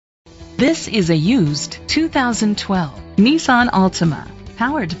This is a used 2012 Nissan Altima,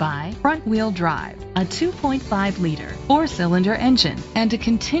 powered by front-wheel drive, a 2.5-liter four-cylinder engine, and a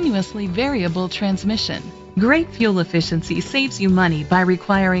continuously variable transmission. Great fuel efficiency saves you money by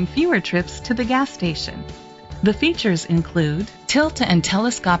requiring fewer trips to the gas station. The features include tilt and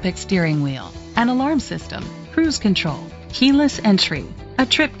telescopic steering wheel, an alarm system, cruise control, keyless entry, a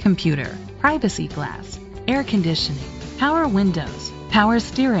trip computer, privacy glass, air conditioning, power windows, power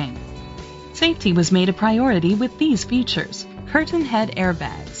steering. Safety was made a priority with these features: curtain head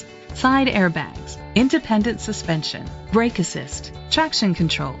airbags, side airbags, independent suspension, brake assist, traction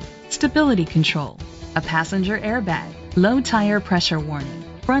control, stability control, a passenger airbag, low tire pressure warning,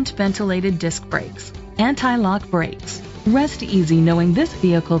 front ventilated disc brakes, anti-lock brakes. Rest easy knowing this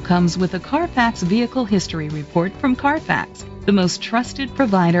vehicle comes with a Carfax Vehicle History Report from Carfax, the most trusted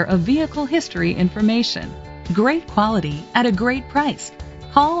provider of vehicle history information. Great quality at a great price.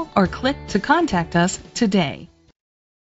 Call or click to contact us today.